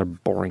looks like another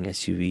boring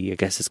SUV. I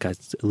guess it's got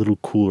a little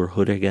cooler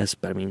hood, I guess,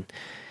 but I mean,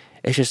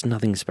 it's just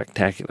nothing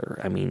spectacular.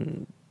 I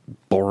mean,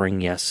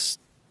 boring, yes.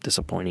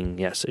 Disappointing,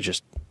 yes. It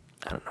just,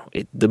 I don't know.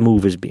 The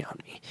move is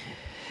beyond me.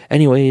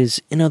 Anyways,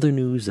 in other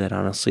news that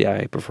honestly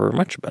I prefer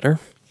much better,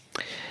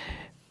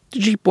 the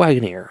Jeep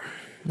Wagoneer.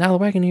 Now,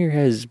 the Wagoneer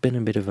has been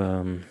a bit of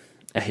a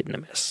hit and a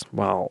miss.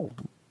 While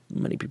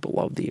many people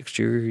love the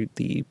exterior,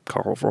 the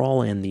car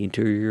overall, and the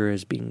interior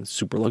as being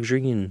super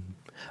luxury and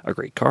a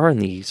great car,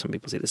 and some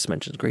people say the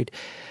suspension is great.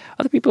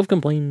 Other people have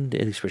complained,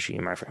 especially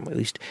in my family at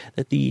least,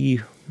 that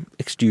the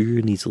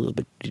exterior needs a little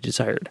bit to be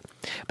desired.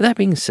 But that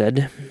being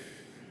said,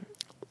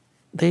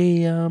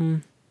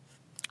 let's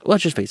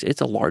just face it,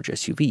 it's a large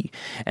SUV,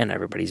 and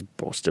everybody's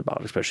boasted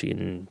about it, especially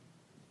in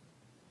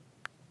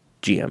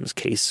GM's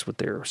case with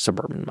their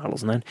Suburban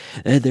models and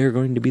that, they're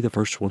going to be the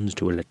first ones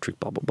to electric,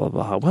 blah, blah, blah,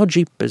 blah. Well,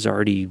 Jeep is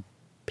already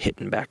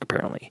hitting back,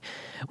 apparently,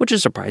 which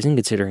is surprising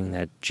considering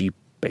that Jeep,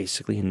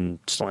 basically,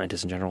 and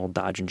Stellantis in general,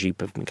 Dodge and Jeep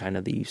have been kind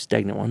of the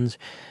stagnant ones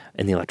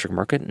in the electric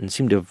market and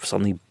seem to have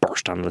suddenly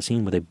burst onto the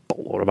scene with a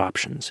boatload of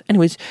options.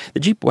 Anyways, the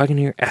Jeep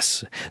Wagoneer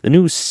S, the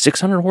new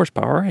 600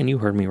 horsepower, and you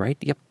heard me right,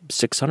 yep,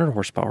 600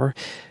 horsepower,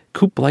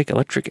 coupe-like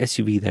electric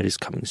SUV that is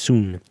coming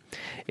soon.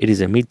 It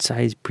is a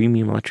mid-size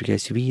premium electric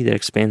SUV that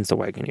expands the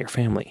Wagoneer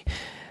family.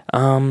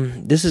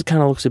 This is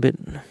kind of looks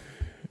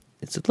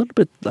it's a little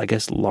bit, I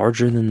guess,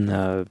 larger than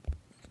the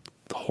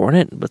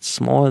Hornet, but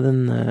smaller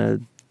than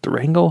the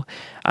Durango.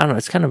 I don't know,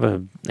 it's kind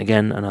of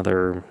again,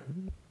 another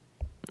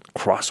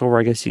crossover,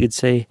 I guess you could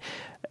say.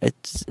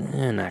 It's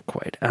not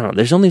quite. I don't know.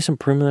 There's only some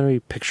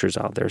preliminary pictures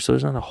out there, so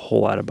there's not a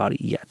whole lot about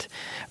it yet.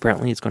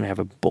 Apparently, it's going to have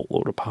a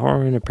boatload of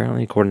power, and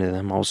apparently, according to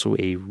them, also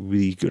a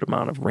really good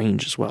amount of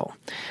range as well.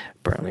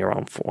 Apparently,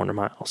 around 400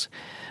 miles.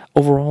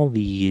 Overall,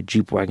 the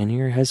Jeep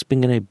Wagoneer has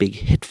been a big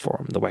hit for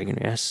them. The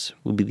Wagoneer S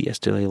will be the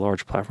STLA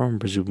large platform,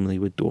 presumably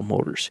with dual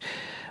motors.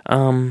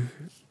 So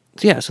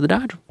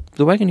the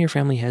Wagoneer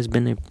family has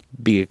been a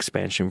big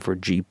expansion for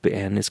Jeep,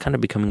 and it's kind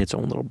of becoming its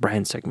own little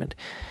brand segment.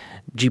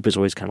 Jeep has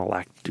always kind of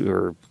lacked,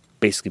 or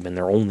basically been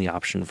their only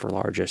option for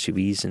large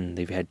SUVs, and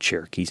they've had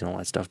Cherokees and all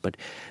that stuff, but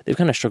they've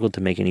kind of struggled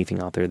to make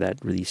anything out there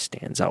that really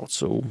stands out.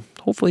 So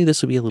hopefully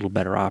this will be a little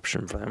better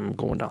option for them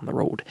going down the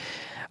road.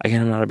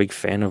 Again, I'm not a big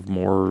fan of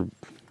more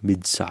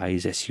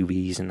mid-size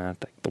SUVs, and not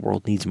like the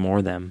world needs more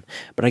of them,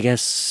 but I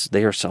guess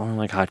they are selling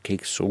like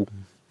hotcakes, so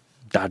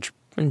Dodge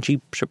and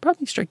Jeep should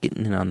probably start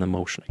getting in on the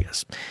motion, I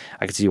guess.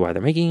 I can see why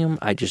they're making them.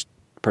 I just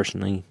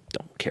personally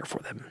don't care for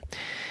them.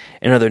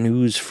 In other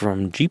news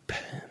from Jeep,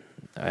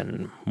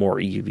 and more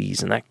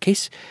EVs in that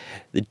case,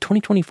 the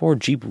 2024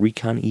 Jeep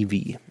Recon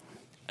EV.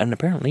 And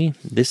apparently,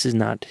 this is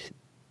not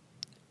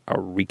a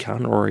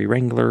Recon or a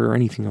Wrangler or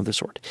anything of the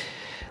sort.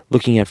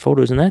 Looking at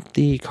photos and that,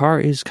 the car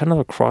is kind of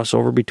a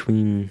crossover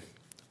between,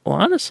 well,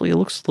 honestly, it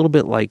looks a little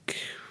bit like,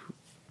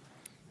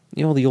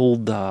 the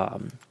old,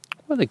 what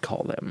do they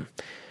call them?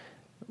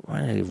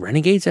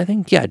 Renegades, I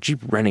think? Yeah, Jeep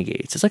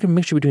Renegades. It's like a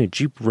mixture between a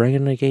Jeep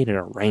Renegade and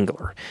a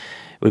Wrangler.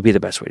 It would be the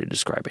best way to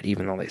describe it,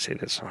 even though they say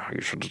that's how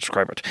you should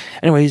describe it.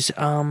 Anyways,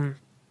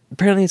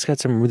 apparently it's got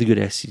some really good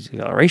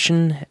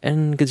acceleration,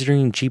 and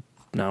considering Jeep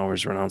now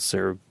has renounced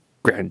their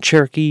Grand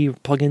Cherokee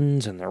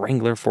plugins and the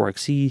Wrangler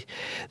 4xe,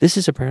 this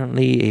is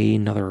apparently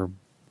another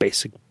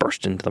basic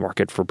burst into the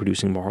market for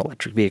producing more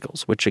electric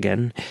vehicles, which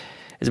again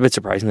is a bit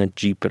surprising that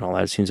Jeep and all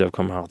that seems to have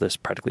come out of this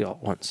practically all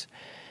at once.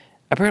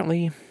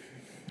 Apparently,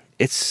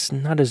 it's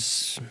not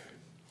as,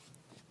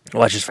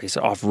 well, let's just face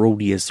it,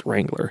 off-roady as the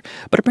Wrangler,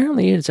 but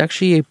apparently it's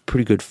actually a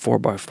pretty good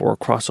 4x4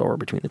 crossover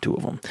between the two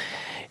of them.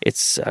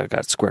 It's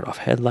got squared-off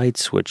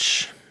headlights,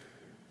 which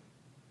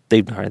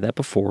they've tried that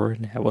before,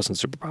 and it wasn't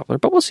super popular,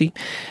 but we'll see.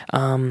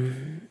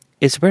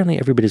 It's apparently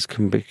every bit as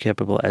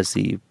capable as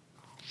the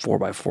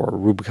 4x4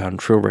 Rubicon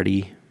Trail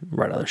Ready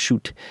right out of the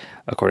chute,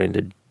 according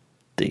to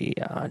the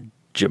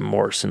Jim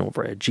Morrison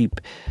over at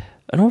Jeep.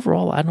 And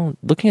overall,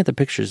 looking at the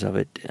pictures of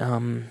it,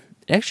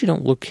 actually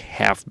don't look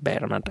half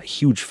bad. I'm not a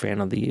huge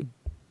fan of the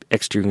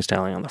exterior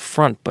styling on the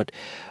front, but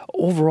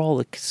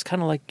overall, it's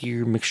kind of like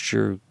your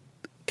mixture,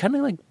 kind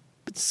of like,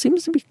 it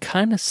seems to be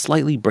kind of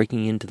slightly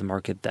breaking into the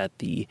market that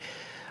the,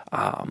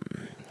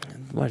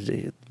 what is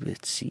it?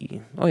 Let's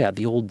see. Oh yeah,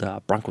 the old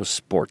Bronco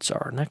Sports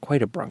are. Not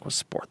quite a Bronco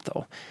Sport,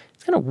 though.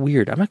 It's kind of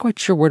weird. I'm not quite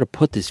sure where to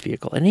put this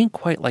vehicle. It ain't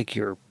quite like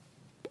your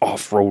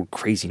off-road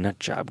crazy nut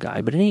job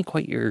guy, but it ain't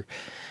quite your,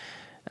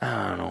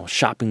 I don't know,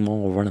 shopping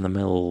mall,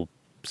 run-of-the-mill,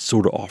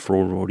 sort of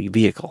off-road roady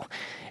vehicle.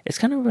 It's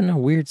kind of in a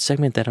weird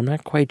segment that I'm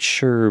not quite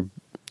sure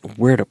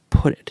where to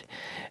put it.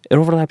 It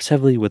overlaps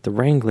heavily with the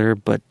Wrangler,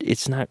 but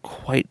it's not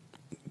quite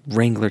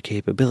Wrangler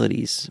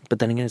capabilities. But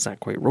then again, it's not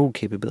quite road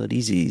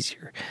capabilities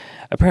either.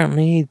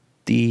 Apparently,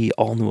 the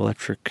all-new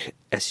electric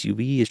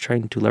SUV is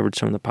trying to leverage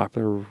some of the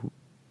popular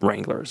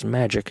Wrangler's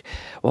magic,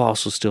 while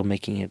also still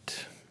making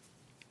it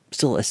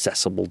still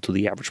accessible to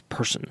the average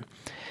person.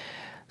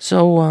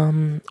 So,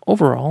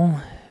 overall,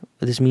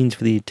 what this means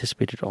for the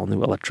anticipated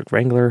all-new electric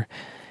Wrangler,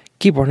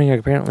 keep warning,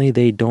 apparently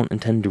they don't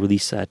intend to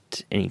release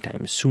that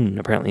anytime soon.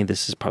 Apparently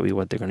this is probably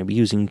what they're going to be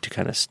using to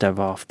kind of stave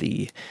off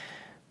the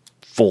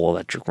full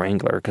electric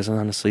Wrangler, because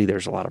honestly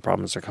there's a lot of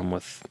problems that come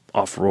with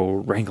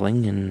off-road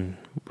wrangling, and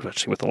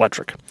especially with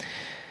electric.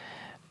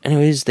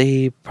 Anyways,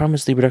 they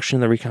promise the production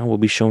of the Recon will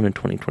be shown in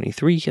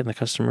 2023, and the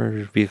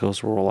customer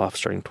vehicles will roll off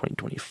starting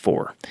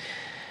 2024.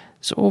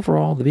 So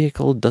overall, the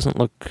vehicle doesn't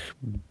look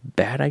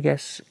bad, I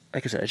guess.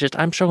 Like I said,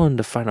 I'm struggling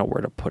to find out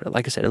where to put it.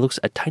 Like I said, it looks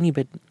a tiny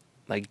bit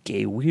like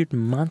a weird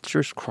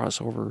monstrous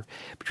crossover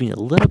between a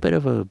little bit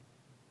of a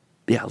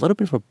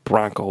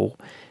Bronco.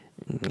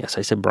 Yes,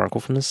 I said Bronco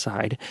from the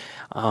side.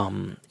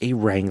 A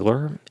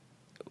Wrangler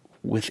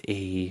with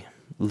a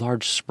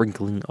large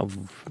sprinkling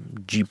of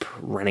Jeep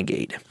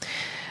Renegade.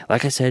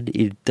 Like I said,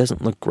 it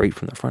doesn't look great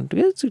from the front.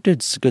 It's a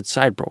good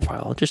side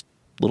profile, just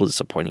a little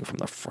disappointing from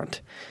the front.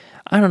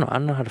 I don't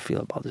know how to feel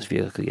about this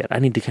vehicle yet. I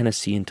need to kind of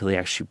see until they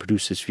actually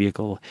produce this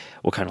vehicle.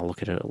 We'll kind of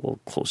look at it a little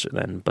closer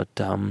then. But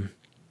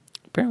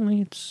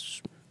apparently a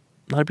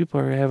lot of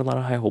people have a lot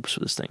of high hopes for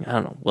this thing. I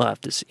don't know. We'll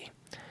have to see.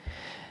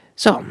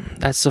 So,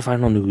 that's the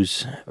final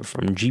news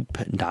from Jeep,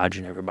 Dodge,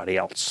 and everybody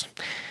else.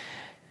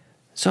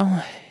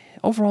 So,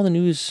 overall, the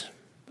news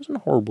wasn't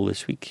horrible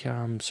this week.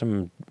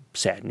 Some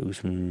sad news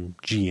from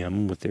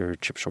GM with their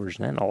chip shortage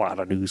and that. A lot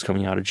of news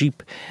coming out of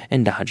Jeep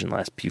and Dodge in the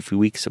last few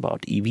weeks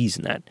about EVs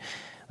and that.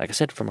 Like I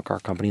said, from a car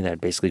company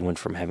that basically went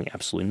from having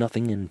absolutely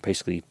nothing and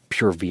basically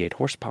pure V8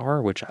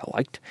 horsepower, which I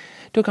liked,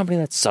 to a company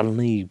that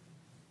suddenly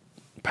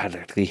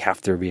practically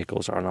half their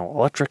vehicles are now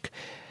electric.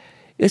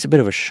 It's a bit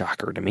of a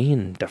shocker to me,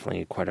 and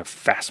definitely quite a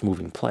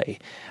fast-moving play.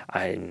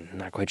 I'm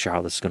not quite sure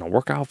how this is going to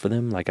work out for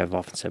them, like I've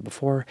often said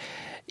before.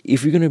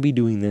 If you're going to be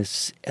doing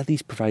this, at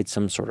least provide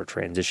some sort of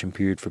transition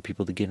period for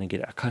people to get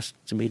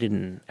accustomed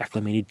and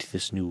acclimated to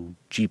this new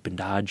Jeep and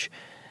Dodge.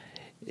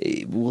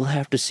 We'll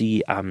have to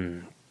see.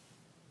 I'm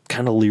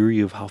kind of leery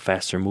of how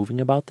fast they're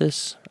moving about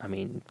this. I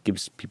mean, it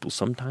gives people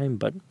some time,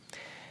 but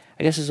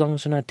I guess as long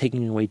as they're not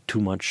taking away too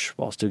much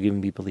while still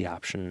giving people the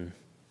option,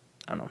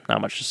 I don't know,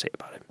 not much to say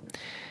about it.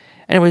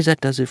 Anyways,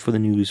 that does it for the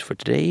news for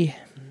today.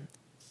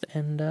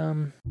 And,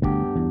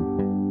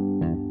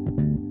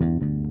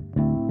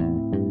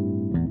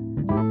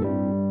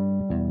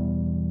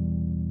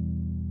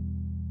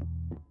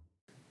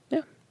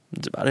 yeah,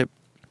 that's about it.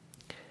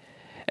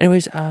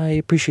 Anyways, I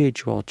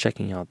appreciate you all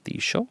checking out the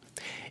show.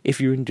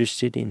 If you're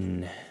interested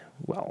in,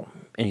 well,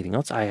 anything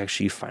else, I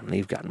actually finally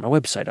have gotten my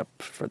website up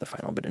for the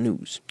final bit of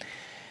news.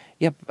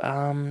 Yep,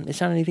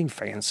 it's not anything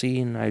fancy,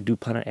 and I do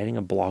plan on adding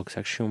a blog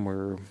section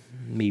where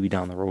maybe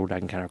down the road I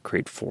can kind of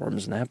create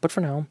forums and that. But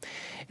for now,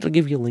 it'll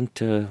give you a link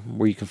to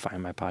where you can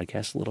find my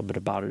podcast, a little bit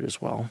about it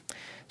as well.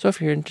 So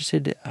if you're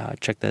interested,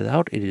 check that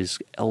out. It is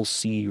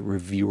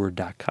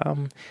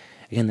lcreviewer.com.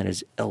 Again, that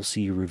is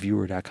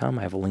lcreviewer.com.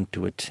 I have a link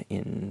to it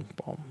in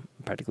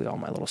practically all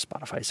my little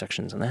Spotify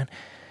sections and that.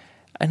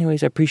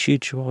 Anyways, I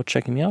appreciate you all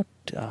checking me out.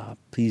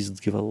 Please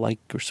give a like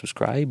or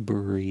subscribe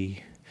or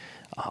a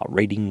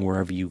rating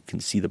wherever you can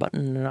see the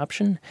button and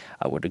option.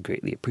 I would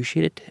greatly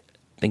appreciate it.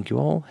 Thank you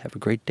all. Have a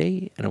great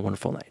day and a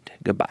wonderful night.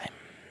 Goodbye.